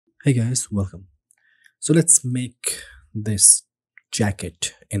Hey guys, welcome. So let's make this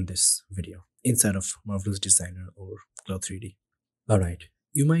jacket in this video inside of Marvelous Designer or clo3D. Alright,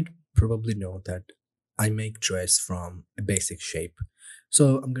 you might probably know that I make dress from a basic shape.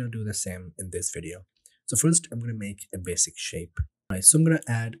 So I'm gonna do the same in this video. So first I'm gonna make a basic shape. Alright, so I'm gonna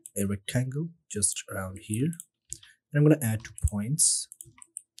add a rectangle just around here. And I'm gonna add 2 points.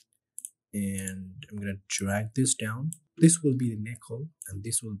 And I'm gonna drag this down. This will be the neck hole and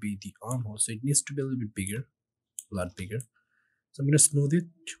this will be the armhole, so it needs to be a little bit bigger, a lot bigger. So I'm gonna smooth it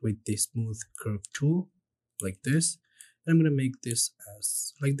with the smooth curve tool like this, and I'm gonna make this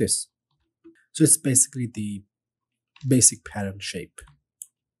as like this. So it's basically the basic pattern shape.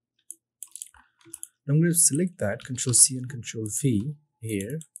 Now I'm gonna select that, Control C and Control V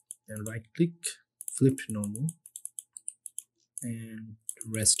here, and right click, flip to normal, and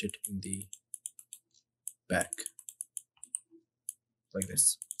rest it in the back like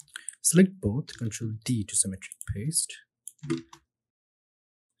this. Select both, Control D to symmetric paste,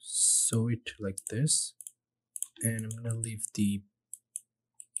 sew it like this, and I'm gonna leave the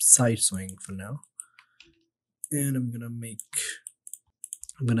side sewing for now, and I'm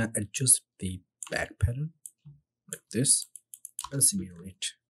gonna adjust the back pattern like this and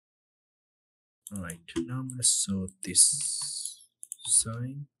simulate. Alright, now I'm gonna sew this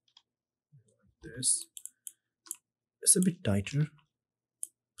sewing like this. It's a bit tighter,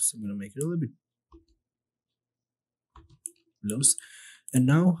 so I'm gonna make it a little bit loose. And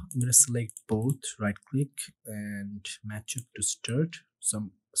now I'm gonna select both, right click and match up to start,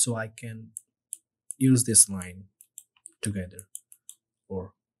 so I can use this line together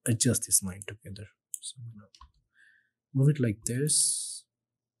or adjust this line together. So I'm gonna move it like this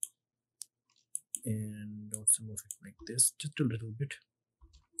and also move it like this just a little bit.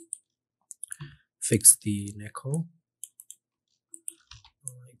 Fix the neck hole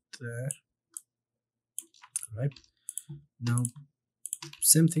like that. Alright, now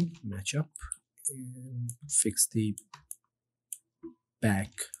same thing, match up and fix the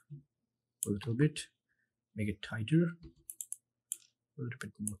back a little bit, make it tighter, a little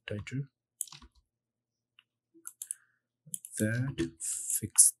bit more tighter like that.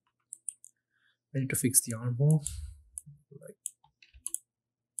 I need to fix the armhole like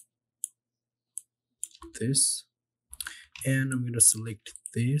this, and I'm going to select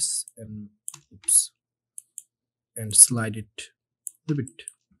this and slide it a little bit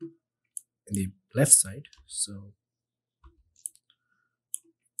in the left side, so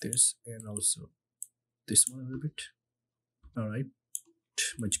this, and also this one a little bit. Alright,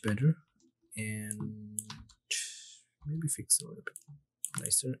 much better, and maybe fix it a little bit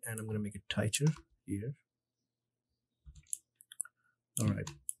nicer, and I'm gonna make it tighter here.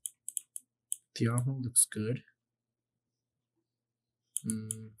 Alright, the armhole looks good.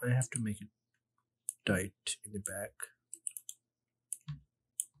 I have to make it tight in the back.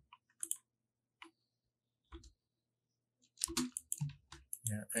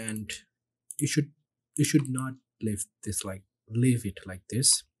 Yeah, and you should not leave it like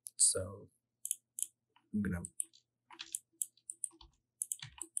this. So I'm gonna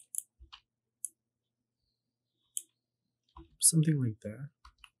something like that,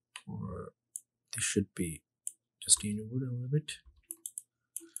 or this should be just inward a little bit.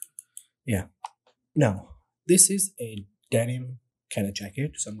 Yeah. Now this is a denim kind of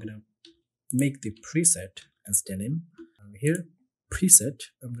jacket, so I'm gonna make the preset as denim. Here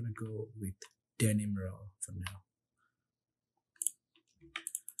preset, I'm gonna go with denim raw for now,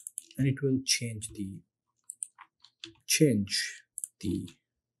 and it will change the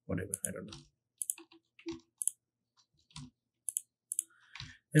whatever, I don't know.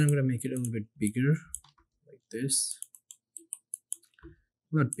 And I'm gonna make it a little bit bigger like this,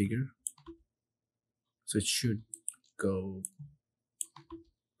 not bigger, so it should go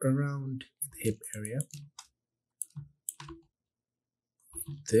around the hip area,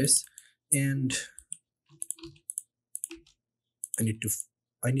 this, and I need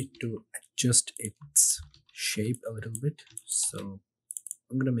to adjust its shape a little bit, so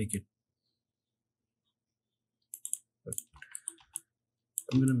I'm gonna make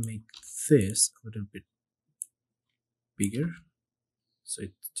this a little bit bigger, so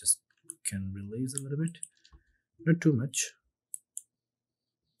it just can release a little bit, not too much.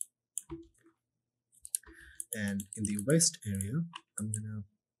 And in the waist area, I'm gonna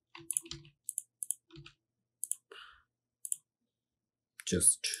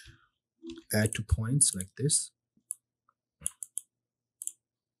just add 2 points like this,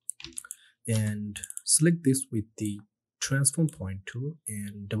 and select this with the transform point tool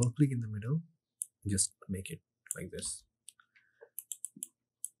and double click in the middle, just make it like this.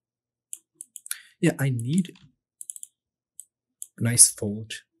 Yeah, I need a nice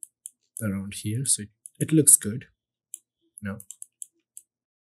fold around here so it looks good, you know.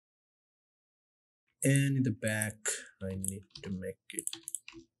 And in the back, I need to make it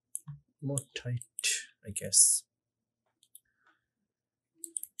more tight, I guess.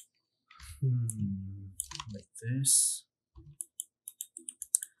 Hmm, like this.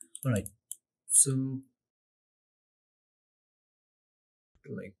 All right, so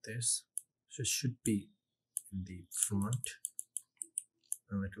like this. So it should be in the front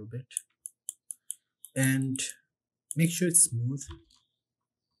a little bit, and make sure it's smooth.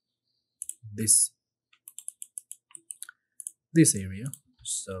 This this area.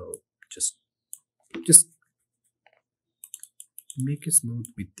 So just just make it smooth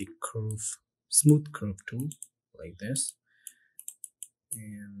with the smooth curve tool, like this.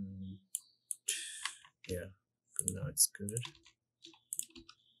 And yeah, for now it's good.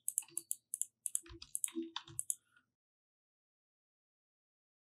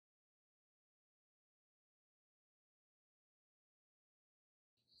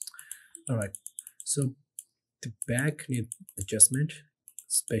 All right, so the back need adjustment,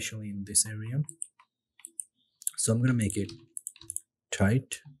 especially in this area. So I'm gonna make it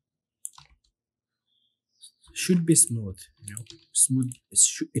tight. Should be smooth, you know, smooth.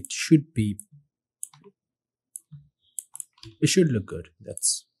 It should be. It should look good.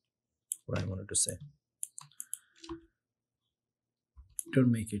 That's what I wanted to say.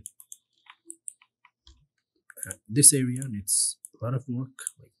 Don't make it. This area needs a lot of work.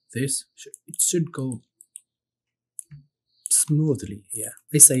 Like this, it should go smoothly. Yeah,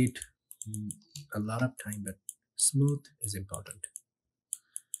 I say it mm, a lot of time, but smooth is important.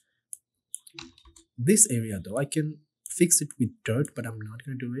 This area though, I can fix it with dirt, but I'm not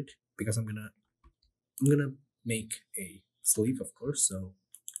gonna do it because I'm gonna make a sleeve, of course. So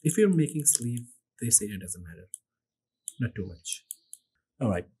if you're making sleeve, this area doesn't matter, not too much. All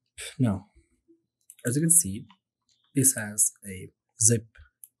right, now as you can see, this has a zip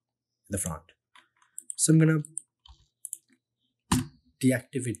in the front. So I'm gonna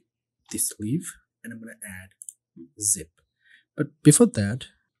deactivate the sleeve and I'm gonna add zip. But before that,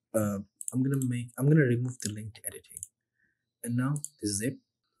 uh, I'm gonna remove the linked editing. And now the zip,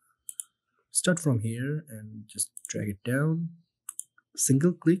 start from here and just drag it down,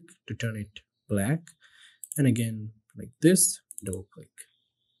 single click to turn it black, and again like this, double click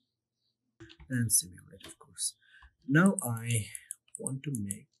and simulate, of course. Now I want to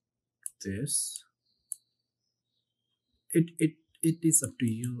make this, it is up to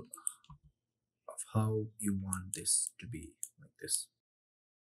you of how you want this to be, like this.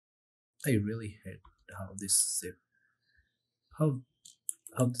 I really hate how this zip, how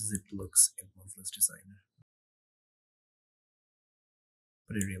how the zip looks in Marvelous Designer,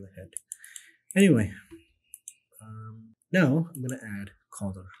 but I really hate. Anyway, now I'm gonna add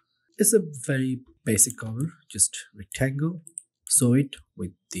color. It's a very basic color, just rectangle. Sew it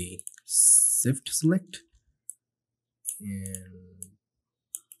with the shift select and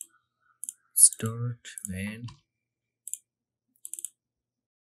start and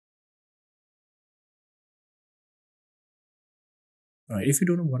alright, if you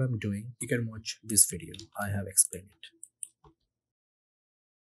don't know what I'm doing, you can watch this video. I have explained it.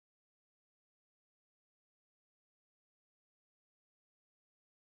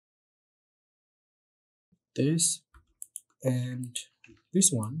 This and this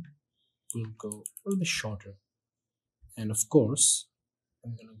one will go a little bit shorter. And of course,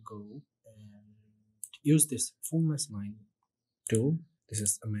 I'm gonna go and use this fullness line tool. This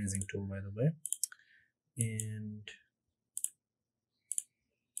is amazing tool, by the way. And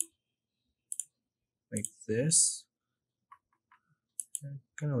like this,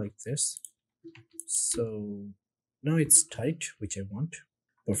 kind of like this. So now it's tight, which I want.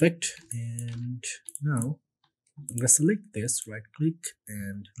 Perfect. And now I'm gonna select this, right click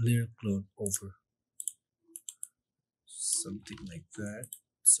and layer clone over, something like that.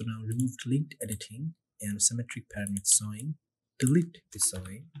 So now remove linked editing and symmetric pattern with sewing. Delete the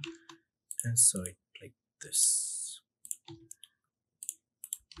sewing and sew it like this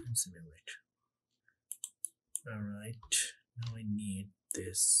and simulate. Alright, now I need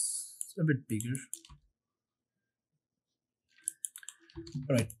this a bit bigger.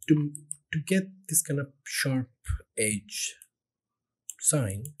 Alright, to get this kind of sharp edge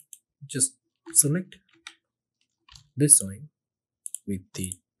sign, just select this sign with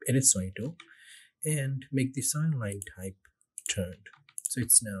the edit sign tool and make the sign line type turned. So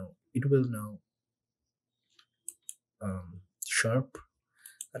it will now sharp.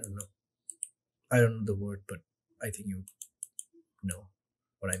 I don't know. I don't know the word, but I think you know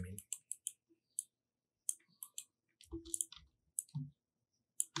what I mean.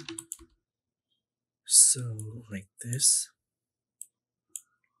 this.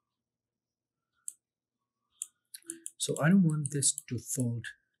 So I don't want this to fold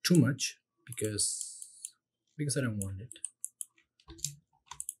too much because I don't want it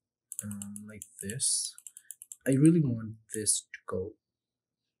like this. I really want this to go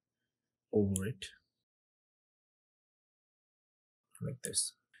over it like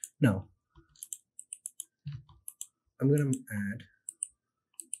this. Now I'm gonna add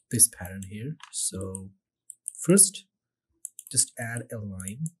this pattern here. So first, just add a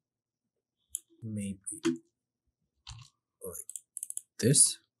line, maybe like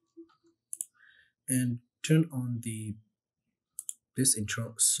this, and turn on the this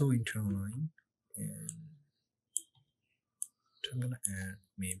internal line, and I'm gonna add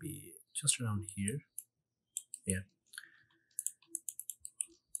maybe just around here. Yeah,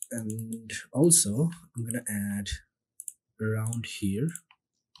 and also I'm gonna add around here.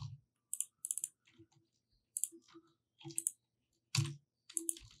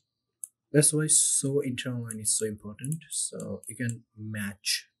 That's why internal line is so important. So you can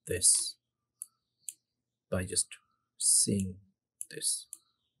match this by just seeing this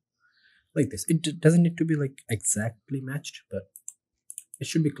like this. It doesn't need to be like exactly matched, but it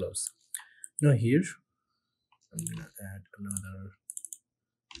should be close. Now here I'm gonna add another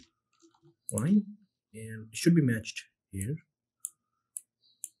line, and it should be matched here.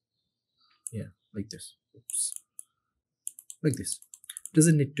 Yeah, like this. Oops. Like this.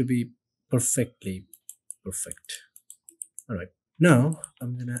 Doesn't need to be perfectly perfect. All right. Now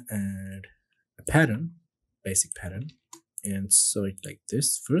I'm gonna add a pattern, basic pattern, and sew it like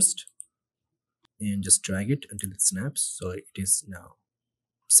this first, and just drag it until it snaps. So it is now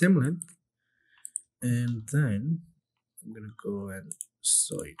same length, and then I'm gonna go and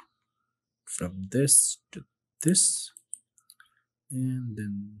sew it from this to this, and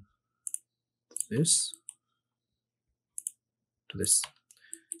then this to this,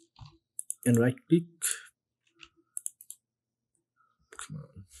 and right click. Come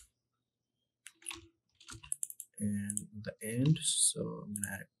on. And the end, so I'm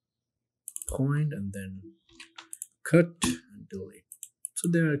gonna add a point and then cut and delete. So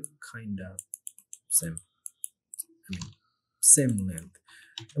they are kind of same. I mean, same length.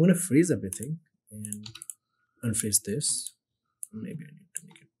 I want to freeze everything and unfreeze this. Maybe I need to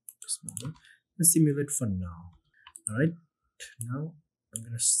make it smaller and simulate for now. All right, now I'm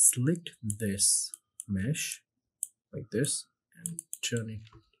gonna select this mesh like this and turn it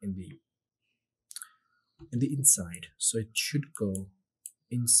in the inside, so it should go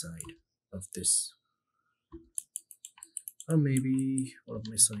inside of this. Or maybe what of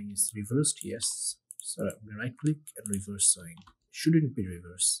my sewing is reversed. Yes, so I'm gonna right click and reverse sewing. Shouldn't be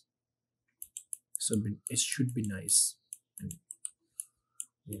reverse, so it should be nice. And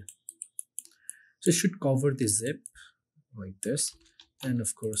yeah, so it should cover the zip like this, and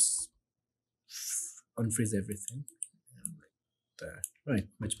of course unfreeze everything and like that. Right,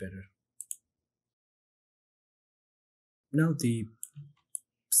 much better. Now the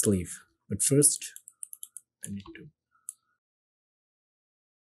sleeve, but first I need to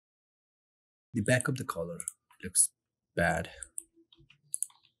the back of the collar looks bad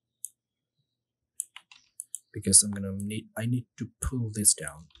because I need to pull this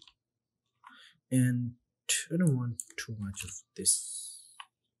down, and I don't want too much of this.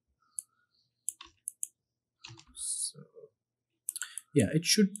 So yeah, it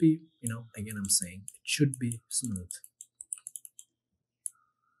should be, again I'm saying it should be smooth.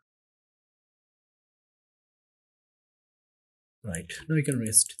 Right, now you can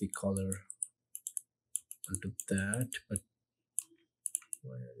rest the collar onto that, but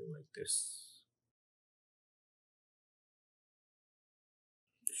why are you like this?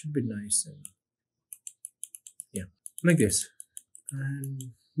 It should be nice and yeah, like this.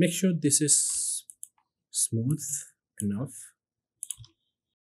 And make sure this is smooth enough.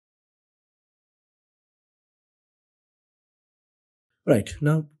 Right,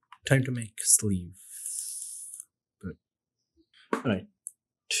 now time to make sleeve. Good. All right,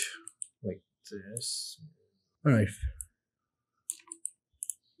 like this. All right,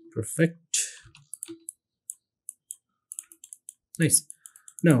 perfect. Nice.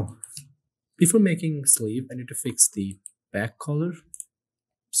 Now, before making sleeve, I need to fix the back collar.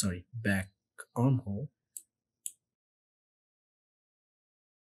 Sorry, back armhole.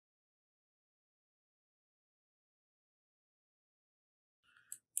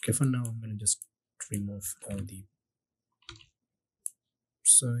 Okay, for now I'm gonna just remove all the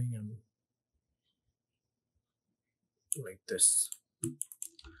sewing and like this.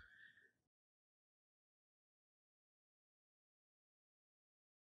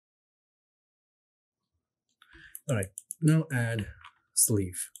 All right, now add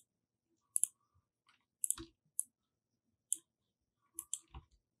sleeve.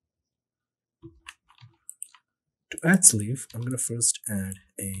 To add sleeve, I'm gonna first add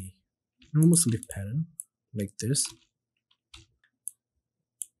a normal sleeve pattern like this.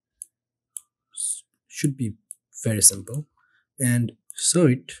 Should be very simple, and sew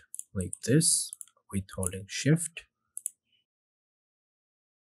it like this with holding shift.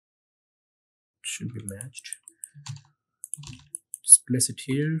 Should be matched. Just place it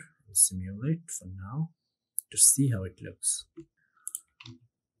here and simulate for now to see how it looks.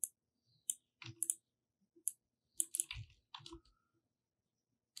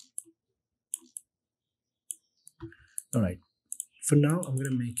 All right, for now I'm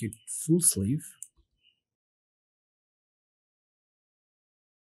gonna make it full sleeve.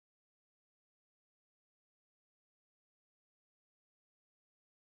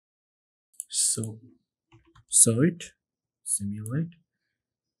 So sew it, simulate,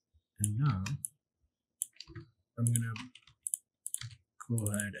 and now I'm gonna go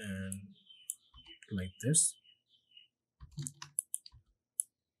ahead and like this.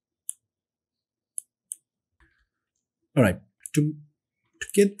 All right, to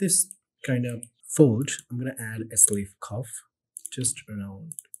get this kind of fold, I'm gonna add a sleeve cuff just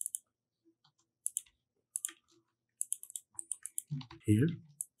around here,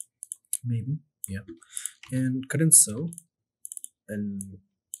 maybe, yeah, and cut and sew and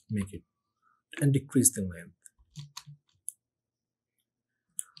make it and decrease the length.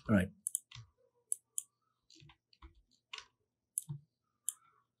 All right.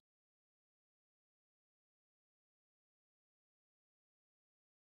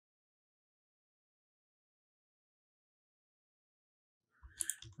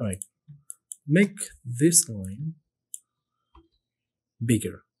 All right, make this line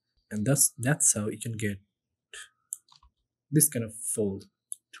bigger, and that's how you can get this kind of fold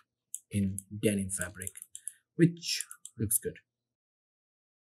in denim fabric, which looks good.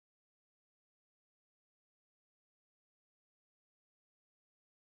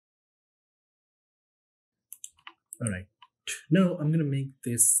 All right, now I'm gonna make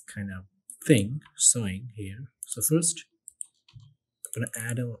this kind of thing sewing here. So first, I'm gonna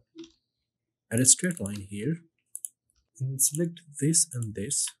add a straight line here and select this and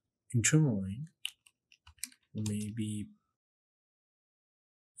this internal line, maybe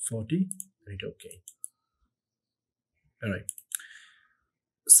 40. Right, okay. All right.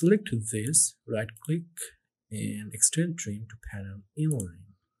 Select this, right click, and extend trim to pattern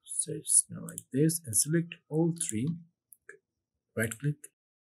inline. So it's now like this, and select all three, right click.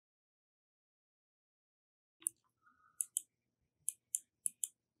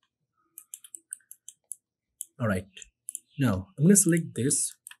 All right, now I'm going to select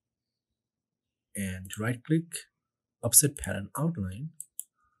this and right click, offset pattern outline,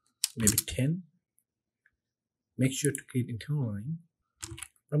 maybe 10. Make sure to create internal line.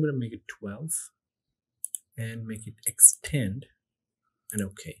 I'm going to make it 12 and make it extend and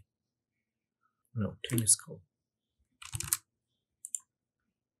okay. No, 10 is cool.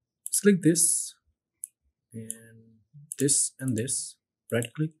 Select this and this,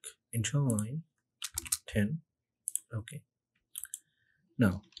 right click, internal line, 10. Okay.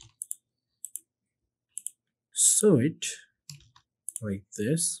 Now sew it like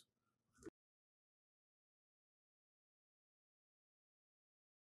this.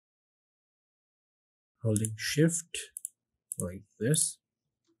 Holding shift like this,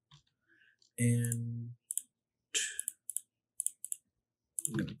 and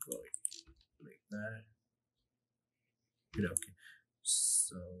I'm gonna go like that. Okay.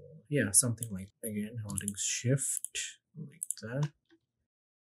 So yeah, something like, again, holding shift like that.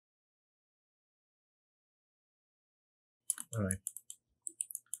 All right.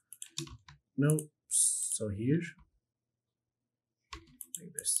 Now, so here,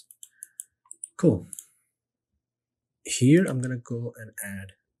 like this. Cool. Here I'm gonna go and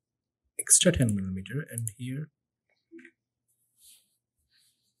add extra 10 millimeter, and here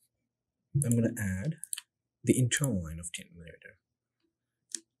I'm gonna add the internal line of 10 millimeter.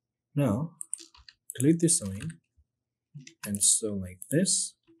 Now delete this sewing and sew like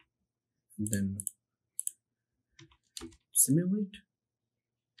this, and then simulate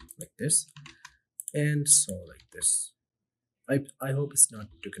like this, and sew like this. I hope it's not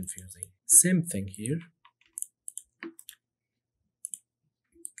too confusing. Same thing here.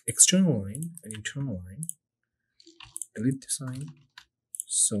 External line and internal line. Delete this line.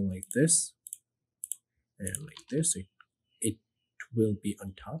 Sew like this and like this. It will be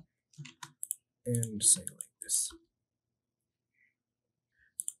on top, and sew like this.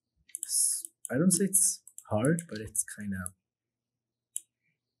 I don't say it's hard, but it's kind of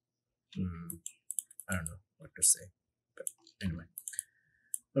I don't know what to say. But anyway,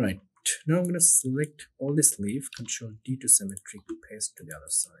 all right. Now I'm gonna select all this leaf. Control D to symmetry, paste to the other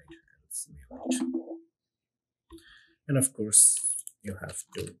side, and simulate. And of course, you have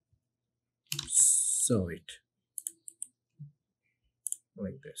to sew it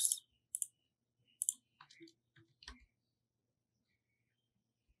like this.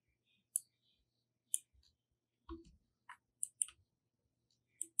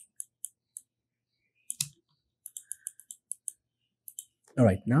 All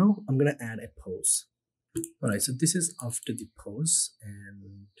right, now I'm gonna add a pose. All right, so this is after the pose,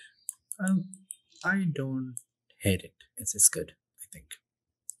 and I don't hate it. It's good, I think.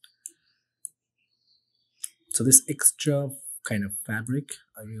 So this extra kind of fabric,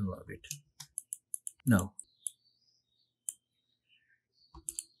 I really love it. Now,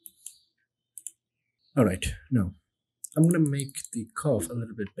 all right, now I'm gonna make the curve a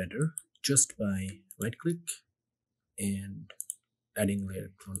little bit better just by right click and adding layer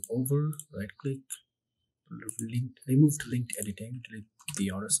clone over, right click, remove to linked editing, delete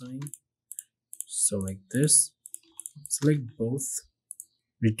the auto sign. So like this, select both,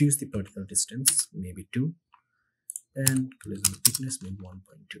 reduce the vertical distance, maybe 2, and collision thickness, maybe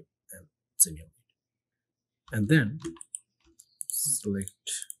 1.2, and simulate. And then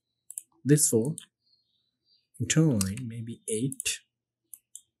select this 4, internal line, maybe 8,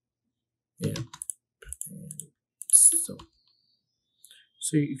 yeah, and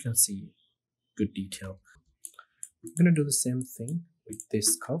so you can see good detail. I'm gonna do the same thing with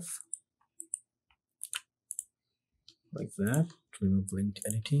this cuff, like that. Remove linked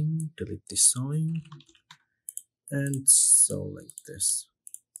editing, delete the sewing, and so like this.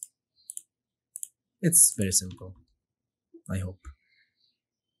 It's very simple, I hope.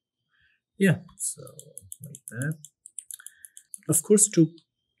 Yeah, so like that. Of course, to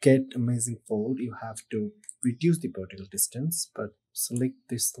get amazing fold, you have to reduce the vertical distance, but select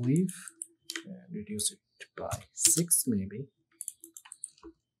this leaf and reduce it by 6 maybe.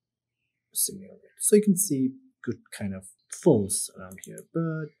 Simulate. So you can see good kind of folds around here,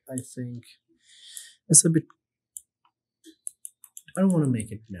 but I think it's a bit, I don't want to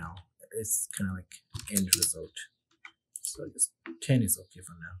make it now. It's kind of like end result. So just 10 is okay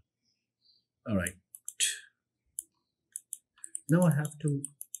for now. All right. Now I have to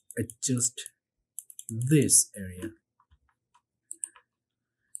adjust this area.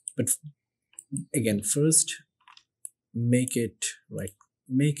 But again, first make it right,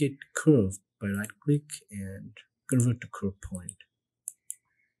 make it curve by right click and convert to curve point.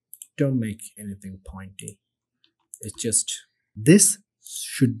 Don't make anything pointy. It's just, this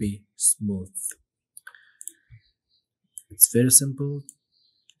should be smooth. It's very simple.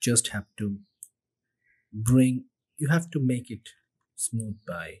 Just have to you have to make it smooth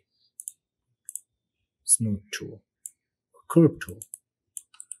by smooth tool, curve tool.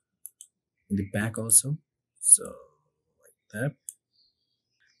 In the back also, so like that,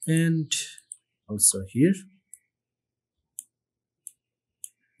 and also here,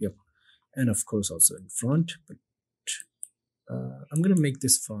 yep, and of course also in front, but I'm gonna make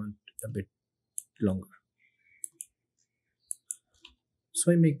this font a bit longer.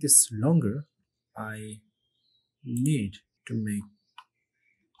 So I make this longer, I need to make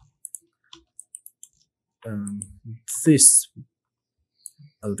this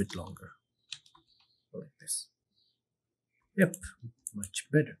a little bit longer, like this. Yep, much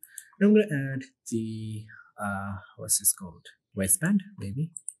better. Now I'm gonna add the what's this called, waistband,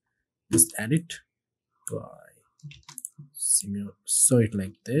 maybe. Just add it by sew it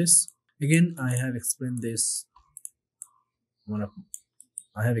like this. Again, I have explained this.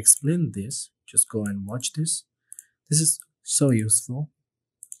 I have explained this. Just go and watch this. This is so useful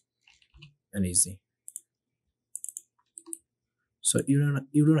and easy. So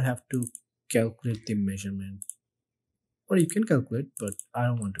you don't have to calculate the measurement, or you can calculate, but I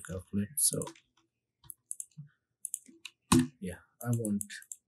don't want to calculate. So yeah, I want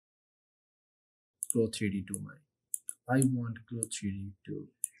clo3D to I want clo3D to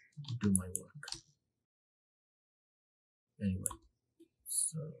do my work. Anyway,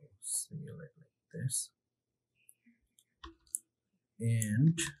 so simulate like this,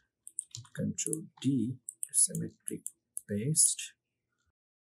 and Control D to symmetric paste.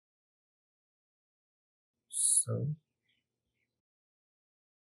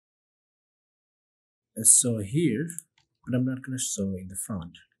 So here, but I'm not gonna sew in the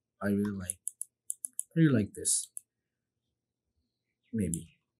front. I really like this,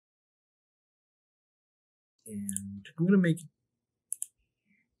 maybe, and I'm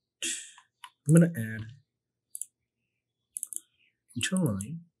gonna add internal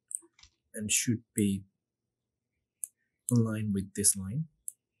line and should be aligned with this line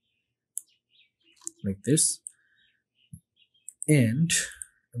like this. And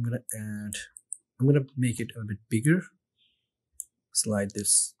I'm gonna make it a bit bigger, slide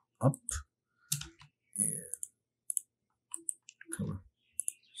this up and come on.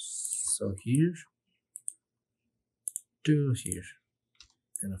 So here to here,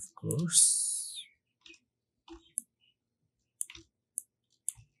 and of course,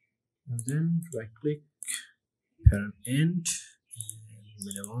 and then right click, parent end, and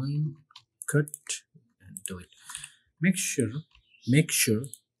middle line, cut and delete. Make sure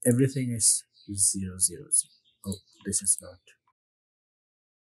everything is 0, 0, 0. Oh, this is not.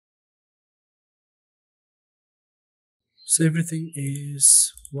 So everything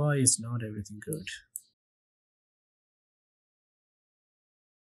is, why is not everything good?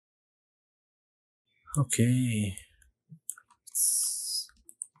 Okay,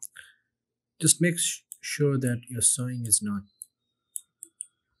 just make sure that your sewing is not,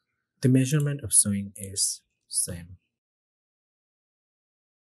 the measurement of sewing is same.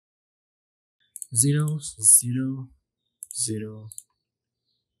 0, 0, 0,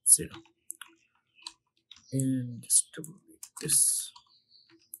 0. And just double this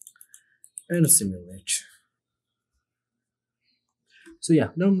and simulate. So yeah,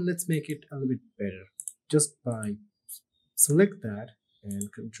 now let's make it a little bit better just by select that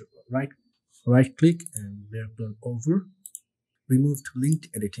and control right click and layer clone over, remove linked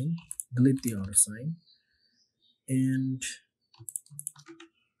editing, delete the auto sign, and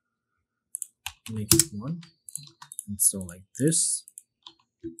make it 1. And so like this,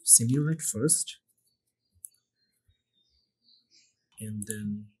 simulate first, and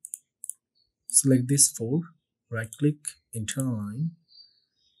then select this 4, right click, internal line,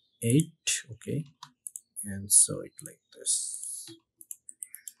 8, okay, and sew it like this.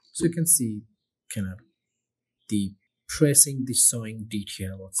 So you can see kind of the pressing the sewing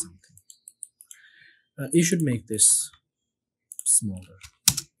detail or something. You should make this smaller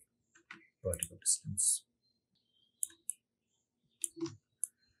vertical distance.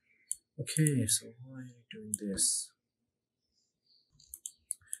 Okay, so why are you doing this?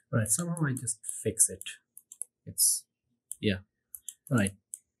 Alright, somehow I just fix it. It's, yeah. Alright,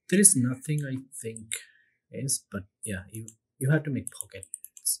 there is nothing I think is, but yeah, you have to make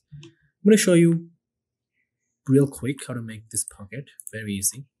pockets. I'm gonna show you real quick how to make this pocket. Very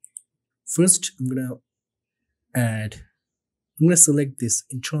easy. First, I'm gonna select this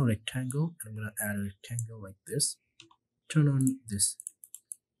internal rectangle and I'm gonna add a rectangle like this. Turn on this.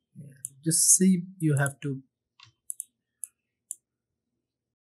 Yeah, just see, you have to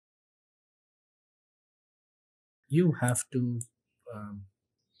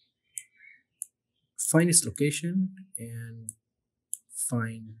find its location and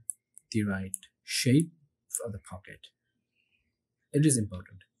find the right shape for the pocket. It is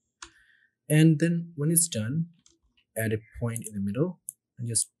important. And then when it's done, add a point in the middle and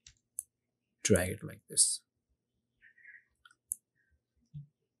just drag it like this.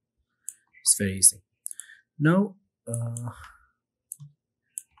 It's very easy. Now I'm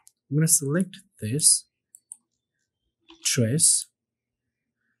going to select this trace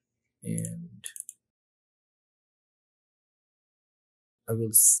and I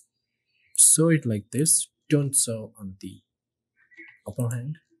will sew it like this. Don't sew on the upper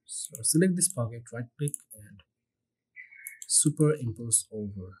hand. So select this pocket, right click and superimpose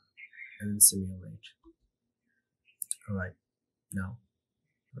over and then simulate. Alright, now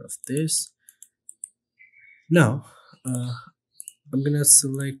of this. Now I'm gonna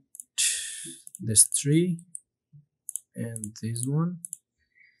select this 3 and this one,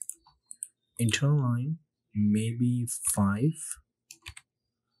 internal line, maybe 5,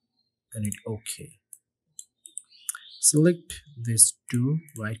 and hit OK. Select this 2,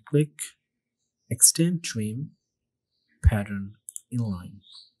 right click, extend trim, pattern inline,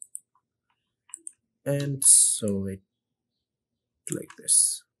 and sew it like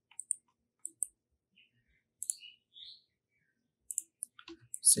this.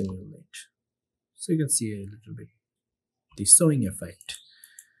 Simulate. So you can see a little bit the sewing effect.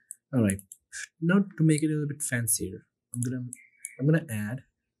 Alright, now to make it a little bit fancier, I'm gonna add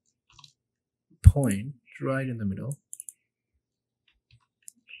point right in the middle.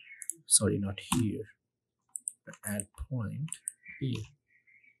 Sorry, not here. Add point here,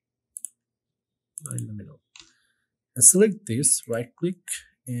 right in the middle. And select this, right click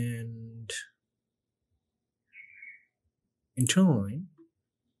and internal line.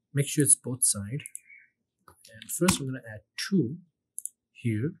 Make sure it's both sides. And first we're gonna add 2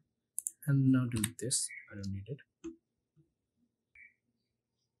 here, and now do this. I don't need it.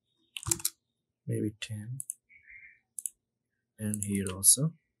 maybe 10, and here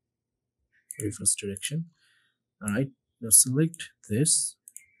also reverse direction. All right, now select this,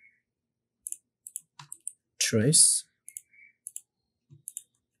 trace,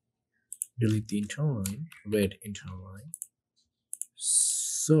 delete the internal line, red internal line,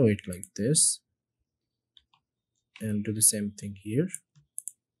 sew it like this, and do the same thing here,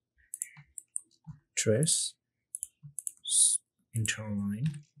 trace, internal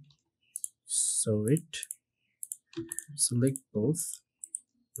line, sew it, select both,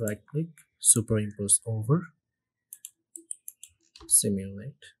 right click, superimpose over,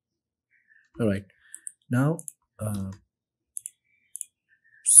 simulate. All right, now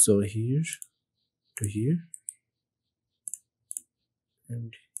so here to here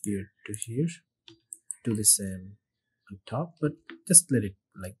and here to here, do the same on top, but just let it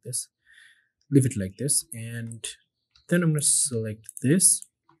like this, leave it like this, and then I'm going to select this,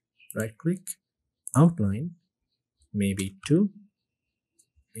 right click, outline, maybe 2,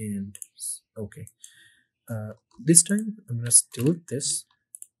 and okay, this time I'm going to tilt this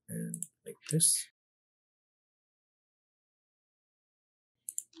and like this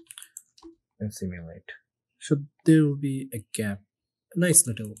and simulate. So there will be a gap, a nice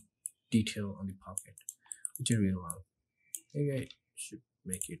little detail on the pocket, which I really love. Maybe I should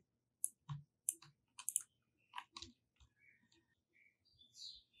make it,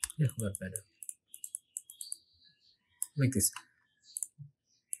 yeah, a lot better, like this.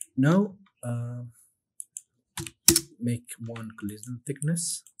 Now make one collision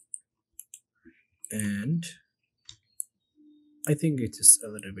thickness, and I think it is a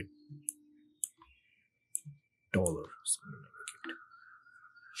little bit taller, so I'm gonna make it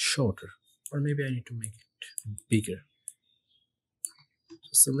shorter, or maybe I need to make it bigger. So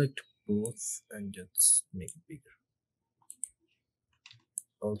select both and just make it bigger.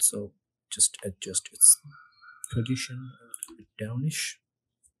 Also, just adjust its position a little bit downish.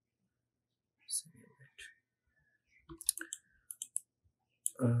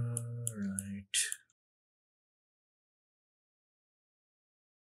 Alright.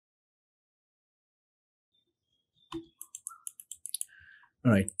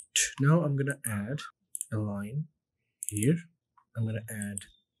 Alright, now I'm gonna add a line here. I'm gonna add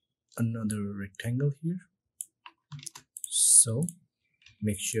another rectangle here. So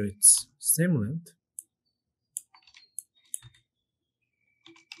make sure it's same length.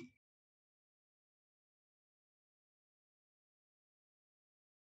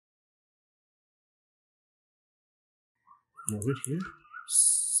 Move it here,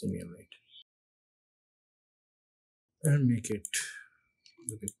 simulate, and make it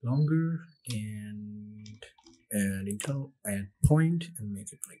a bit longer, and internal, add point and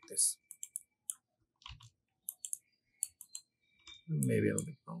make it like this, maybe a little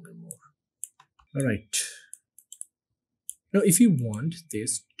bit longer more. All right, now if you want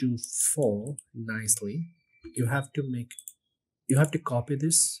this to fall nicely, you have to copy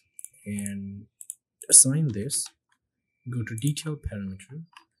this and assign this, go to detail parameter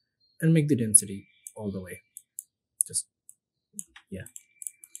and make the density all the way, just, yeah,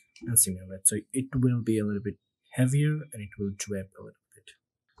 and simulate. So it will be a little bit heavier and it will drip a little bit.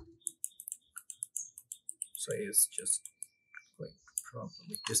 So it's just going problem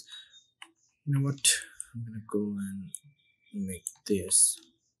with this. You know what, I'm gonna go and make this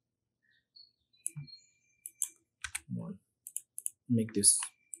one, make this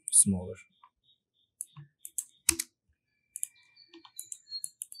smaller.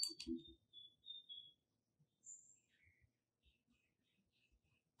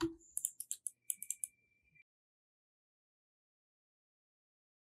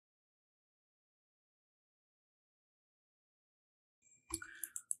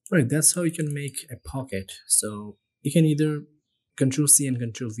 Right, that's how you can make a pocket. So you can either Control C and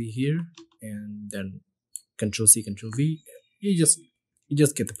Control V here, and then Control C, Control V. You just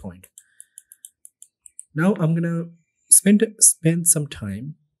get the point. Now I'm gonna spend some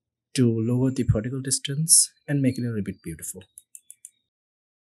time to lower the particle distance and make it a little bit beautiful.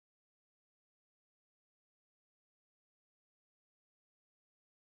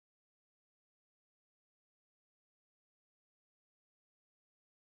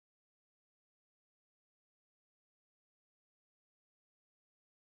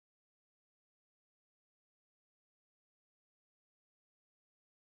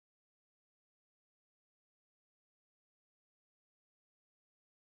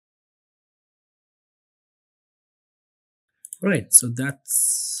 Right, so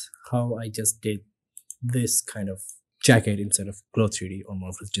that's how I just did this kind of jacket instead of clo3D or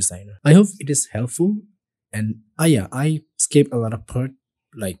Marvelous Designer. I hope it is helpful, and yeah, I skipped a lot of part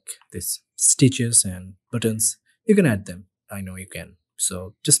like this stitches and buttons, you can add them. I know you can.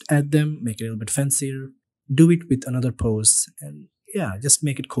 So just add them, make it a little bit fancier, do it with another pose, and yeah, just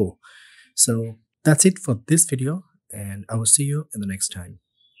make it cool. So that's it for this video, and I will see you in the next time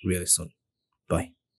really soon. Bye.